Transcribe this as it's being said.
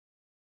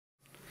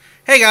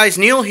Hey guys,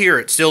 Neil here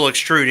at Still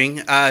Extruding.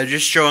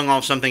 Just showing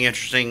off something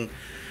interesting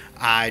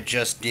I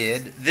just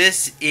did.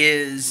 This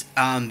is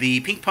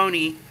the Pink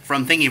Pony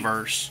from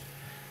Thingiverse,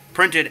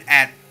 printed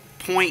at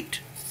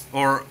point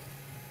or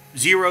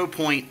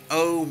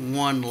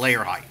 0.01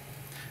 layer height,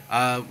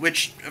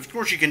 which of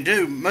course you can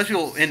do. Most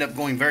people end up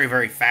going very,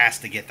 very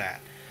fast to get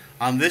that.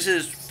 This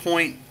is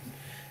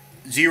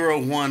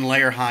 0.01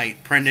 layer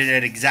height, printed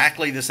at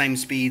exactly the same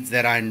speeds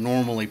that I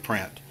normally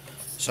print.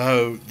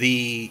 So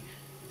the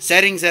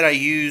settings that I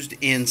used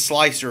in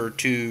Slicer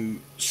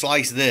to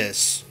slice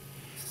this,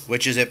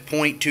 which is at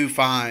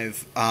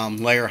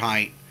 0.25 layer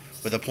height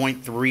with a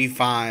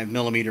 0.35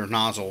 millimeter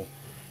nozzle,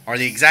 are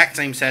the exact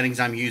same settings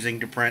I'm using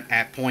to print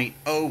at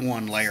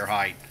 0.01 layer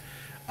height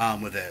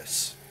with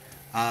this.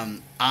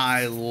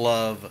 I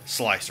love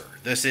Slicer.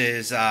 This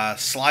is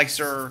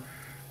Slicer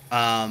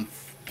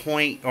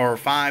point or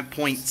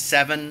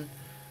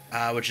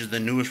 5.7, which is the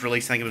newest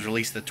release. I think it was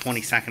released the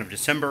 22nd of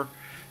December,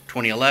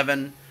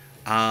 2011.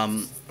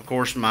 Of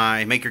course,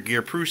 my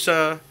Makergear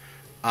Prusa,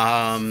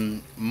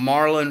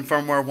 Marlin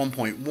firmware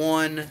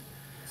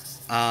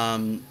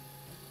 1.1.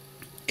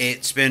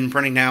 It's been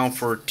printing now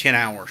for 10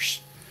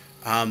 hours.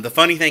 The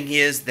funny thing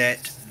is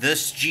that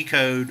this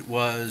G-code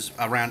was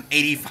around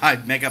 85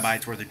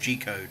 megabytes worth of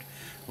G-code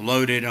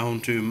loaded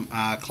onto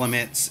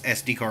Clement's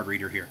SD card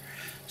reader here.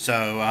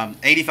 So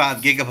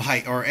 85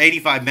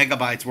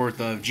 megabytes worth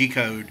of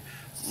G-code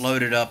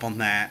loaded up on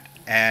that.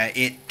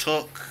 It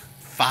took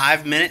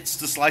 5 minutes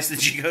to slice the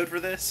G-code for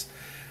this.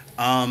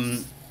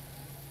 And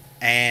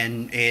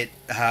it,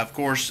 of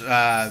course,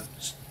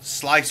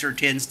 Slicer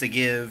tends to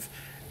give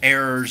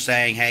errors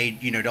saying, hey,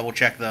 double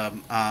check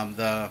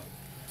the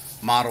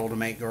model to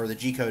make, or the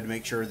G-code to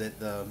make sure that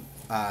the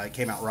it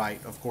came out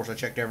right. Of course, I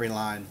checked every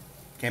line,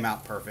 came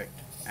out perfect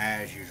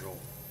as usual.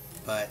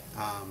 But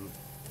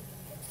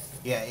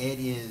yeah, it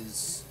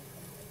is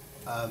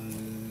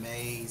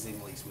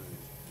amazingly smooth.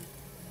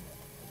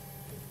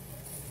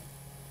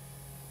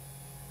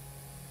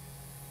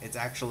 It's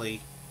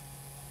actually,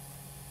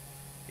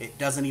 it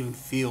doesn't even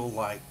feel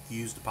like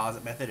use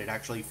deposit method. It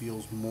actually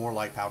feels more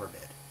like powder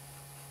bed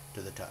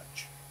to the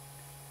touch.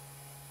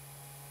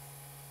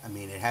 I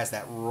mean, it has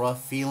that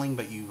rough feeling,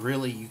 but you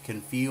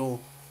can feel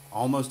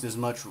almost as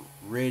much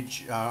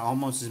ridge,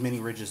 almost as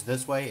many ridges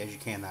this way as you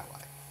can that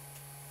way.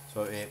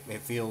 So it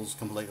feels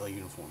completely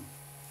uniform.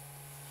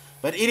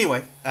 But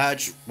anyway,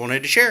 just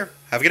wanted to share.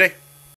 Have a good day.